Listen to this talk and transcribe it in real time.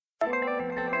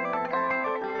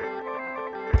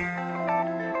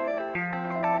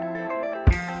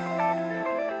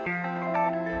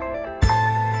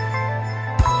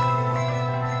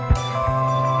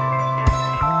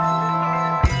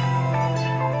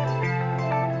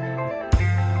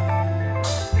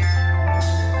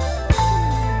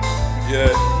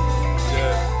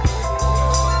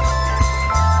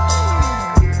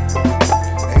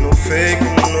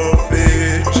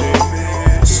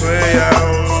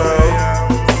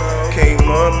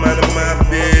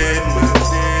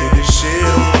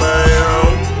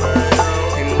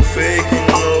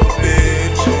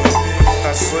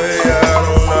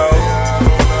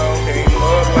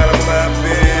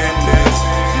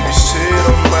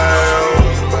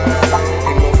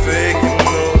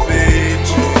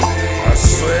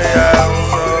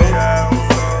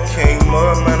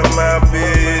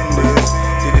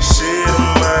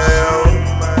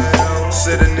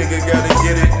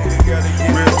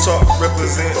Real talk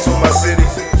represent to my city.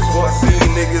 Fuck these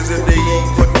niggas if they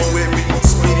ain't fucking with me.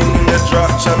 Speeding in the drop,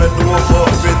 tryna do a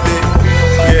fuck.